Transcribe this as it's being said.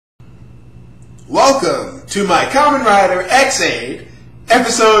Welcome to my Kamen Rider Epiosde,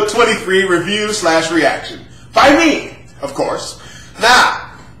 episode 23 review/reaction. By me, of course.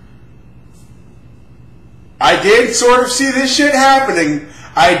 Now, I did sort of see this shit happening.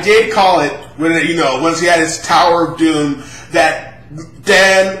 I did call it when, once he had his Tower of Doom, that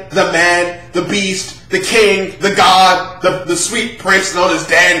Dan, the man, the beast, the king, the god, the sweet prince known as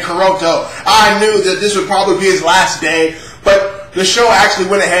Dan Kuroto. I knew that this would probably be his last day, but the show actually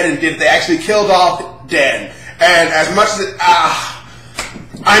went ahead and did. They actually killed off Dan. And as much as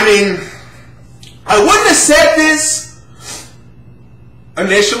I wouldn't have said this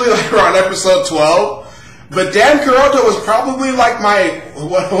initially, like around episode 12, but Dan Kuroto was probably like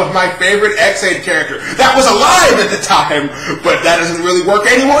one of my favorite Epiosde character. That was alive at the time, but that doesn't really work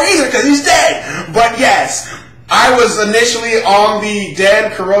anymore either because he's dead. But yes, I was initially on the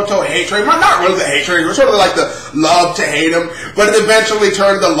Dan Kuroto hate train. Well, not really the hate train. It was sort of like the love to hate him, but it eventually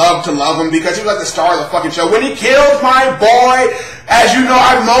turned to love to love him because he was like the star of the fucking show. When he killed my boy, as you know,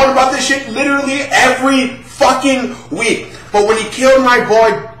 I've moaned about this shit literally every fucking week. But when he killed my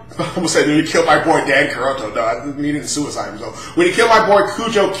boy, I almost said when he killed my boy Dan Kuroto, no, he didn't suicide himself. When he killed my boy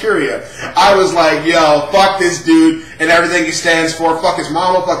Kujo Kiria, I was like, yo, fuck this dude and everything he stands for. Fuck his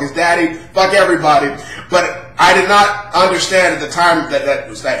mama, fuck his daddy, fuck everybody. But I did not understand at the time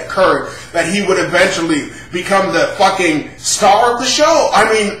that occurred that he would eventually become the fucking star of the show.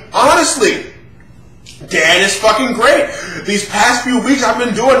 I mean, honestly, Dan is fucking great. These past few weeks I've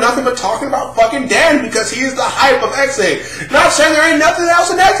been doing nothing but talking about fucking Dan because he is the hype of Epiosde. Not saying there ain't nothing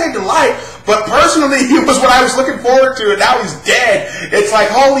else in Epiosde to like, but personally he was what I was looking forward to, and now he's dead. It's like,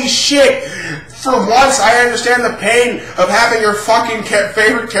 holy shit. For once, I understand the pain of having your fucking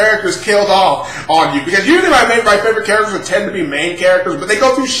favorite characters killed off on you. Because usually my favorite characters would tend to be main characters, but they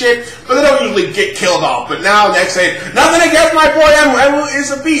go through shit, but they don't usually get killed off. But now, Epiosde, nothing against my boy Emu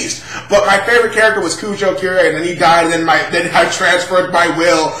is a beast. But my favorite character was Kujo Kiria, and then he died, and then I transferred my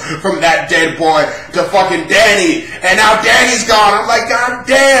will from that dead boy to fucking Danny. And now Danny's gone. I'm like, god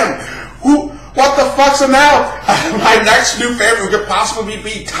damn. What the fuck's him out? My next new favorite could possibly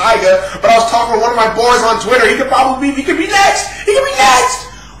be Tyga, but I was talking to one of my boys on Twitter. He could be next. He could be next.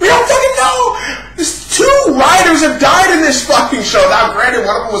 We don't fucking know. There's 2 writers have died in this fucking show. Now, granted,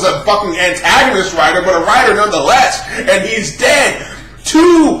 one of them was a fucking antagonist writer, but a writer nonetheless, and he's dead.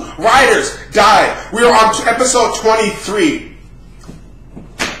 2 writers died. We are on episode 23.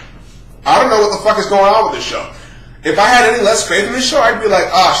 I don't know what the fuck is going on with this show. If I had any less faith in this show, I'd be like,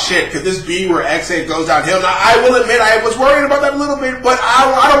 oh shit, could this be where Epiosde goes downhill? Now, I will admit, I was worried about that a little bit, but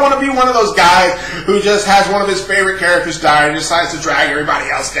I don't want to be one of those guys who just has one of his favorite characters die and decides to drag everybody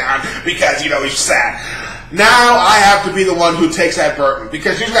else down because, he's sad. Now, I have to be the one who takes that burden,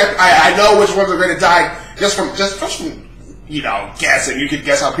 because usually I know which ones are going to die just from guessing. You could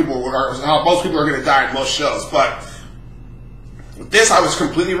guess how most people are going to die in most shows, but this, I was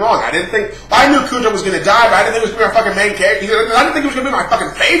completely wrong. I knew Kujo was going to die, but I didn't think he was going to be my fucking main character. I didn't think he was going to be my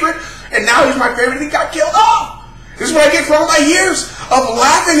fucking favorite, and now he's my favorite and he got killed off. This is what I get for all my years of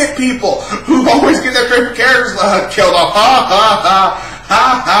laughing at people who always get their favorite characters killed off. Ha, ha, ha,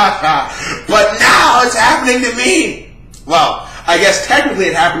 ha, ha, ha. But now it's happening to me. Well, I guess technically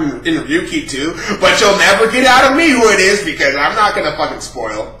it happened in Ryuki too, but you'll never get out of me who it is because I'm not going to fucking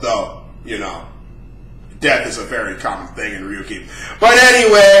spoil, though, death is a very common thing in Ryuki. But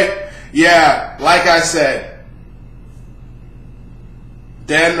anyway, yeah, like I said,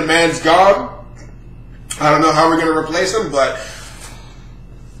 Dan the man's gone. I don't know how we're going to replace him, but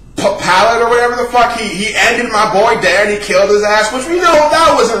Pallet or whatever the fuck, he ended my boy Dan, he killed his ass, which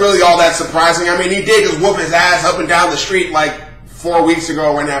that wasn't really all that surprising. I mean, he did just whoop his ass up and down the street like 4 weeks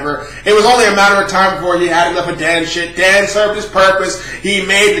ago or whenever. It was only a matter of time before he had enough of Dan shit. Dan served his purpose. He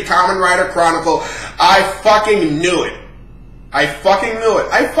made the Kamen Rider Chronicle. I fucking knew it. I fucking knew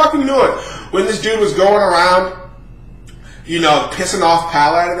it. When this dude was going around, pissing off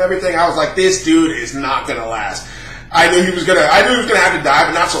Palette and everything, I was like, this dude is not gonna last. I knew he was gonna have to die,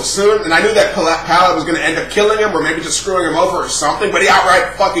 but not so soon. And I knew that Palette was gonna end up killing him or maybe just screwing him over or something, but he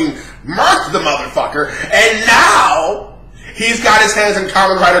outright fucking murked the motherfucker. And now he's got his hands in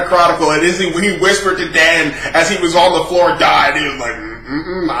Kamen Rider Chronicle, and he whispered to Dan as he was on the floor dying. He was like,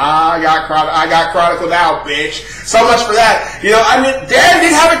 I got Chronicle now, bitch. So much for that. Dan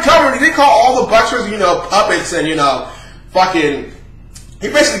did have it covered. He did call all the Butchers, puppets and, fucking, he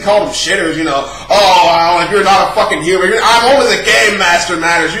basically called them shitters, oh, you're not a fucking human. I'm only the game master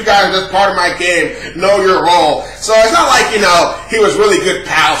matters. You guys are just part of my game. Know your role. So it's not like, he was really good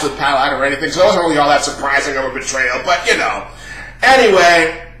pals with Palette or anything, so it wasn't really all that surprising of a betrayal. But,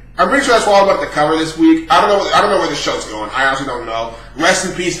 anyway, I'm pretty sure that's all I'm about to cover this week. I don't know where the show's going. I honestly don't know. Rest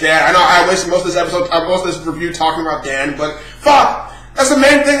in peace, Dan. I know I wasted most of this review talking about Dan, but fuck. That's the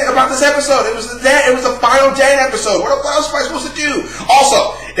main thing about this episode. It was the final Dan episode. What else am I supposed to do?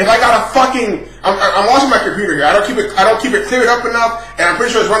 Also, if I got a fucking, I'm watching my computer here. I don't keep it cleared up enough, and I'm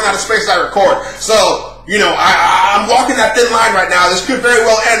pretty sure it's running out of space as I record. So, you know, I'm walking that thin line right now. This could very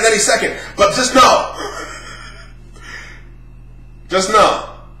well end any second. But just know,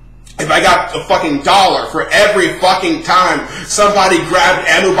 if I got a fucking dollar for every fucking time somebody grabbed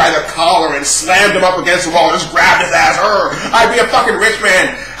Emu by the collar and slammed him up against the wall and just grabbed his ass, I'd be a fucking rich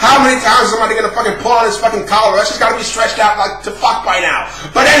man. How many times is somebody gonna fucking pull on his fucking collar? That's just gotta be stretched out like to fuck by now.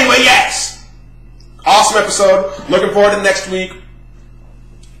 But anyway, yes! Awesome episode. Looking forward to next week.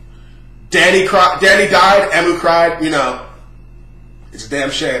 Danny died, Emu cried, you know. It's a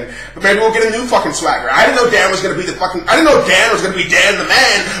damn shame. But maybe we'll get a new fucking swagger. I didn't know Dan was gonna be Dan was gonna be Dan the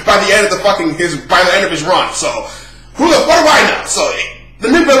Man by the end of his run. So what do I know? So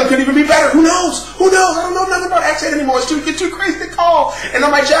the new villain could even be better. Who knows? I don't know nothing about X8 anymore. It's too crazy to call. And now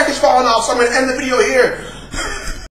my jacket's falling off, so I'm gonna end the video here.